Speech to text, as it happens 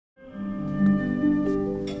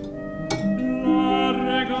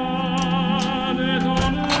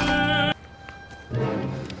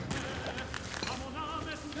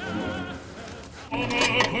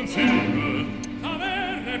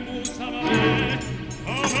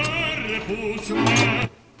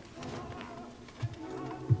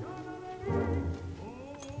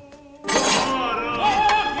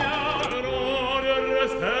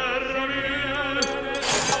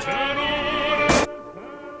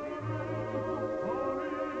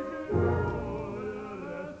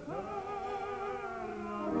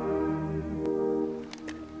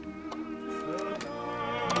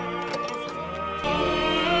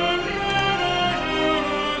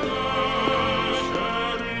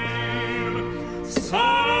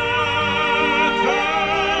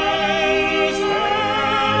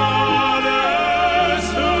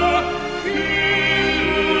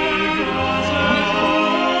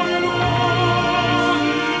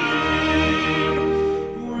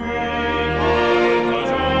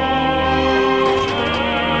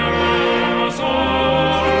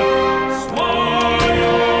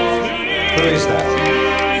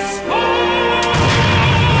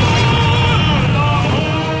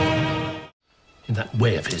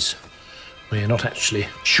We're not actually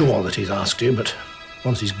sure that he's asked you, but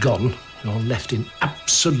once he's gone, you're left in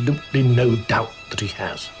absolutely no doubt that he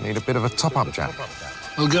has. Need a bit of a top-up, Jack.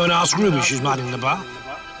 We'll go and ask Ruby. She's minding the bar.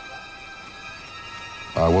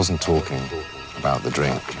 I wasn't talking about the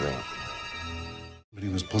drink. But he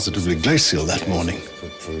was positively glacial that morning.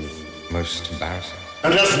 Could prove most embarrassing.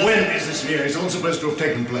 And just when is this liaison supposed to have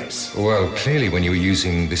taken place? Well, clearly when you were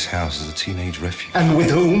using this house as a teenage refuge. And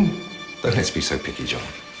with whom? Don't let's be so picky, John.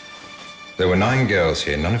 There were 9 girls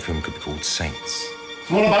here, none of whom could be called saints.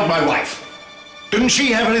 What about my wife? Didn't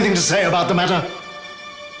she have anything to say about the matter?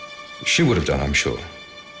 She would have done, I'm sure.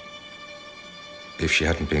 If she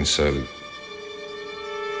hadn't been so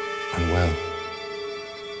unwell.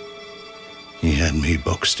 He had me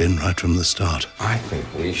boxed in right from the start. I think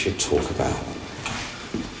we should talk about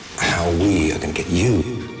how we are going to get you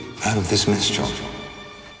out of this mess, John.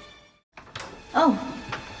 Oh.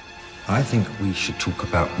 I think we should talk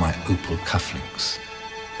about my opal cufflinks.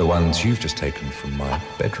 The ones you've just taken from my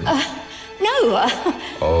bedroom. No.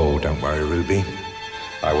 Oh, don't worry, Ruby.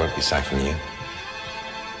 I won't be sacking you.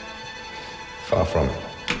 Far from it.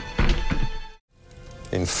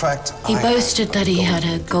 In fact, he boasted that he had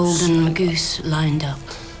a golden goose lined up.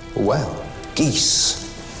 Well, geese,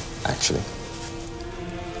 actually.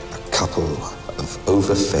 A couple of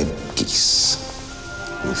overfed geese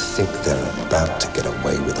who think they're about to get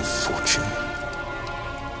away with a fortune.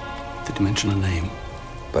 Did you mention a name?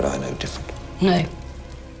 But I know different. No.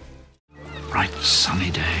 Bright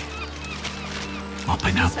sunny day.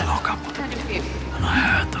 Mopping out the lockup. And I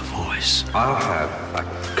heard the voice. I'll have a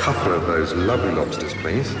couple of those lovely lobsters,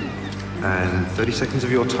 please. And 30 seconds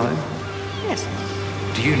of your time? Yes.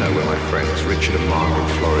 Do you know where my friends Richard and Margaret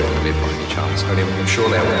Florian live by any chance? Only I'm sure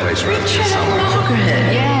they have a place around here somewhere.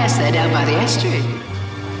 Margaret? Yes, they're down by the estuary.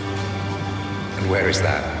 And where is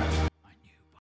that?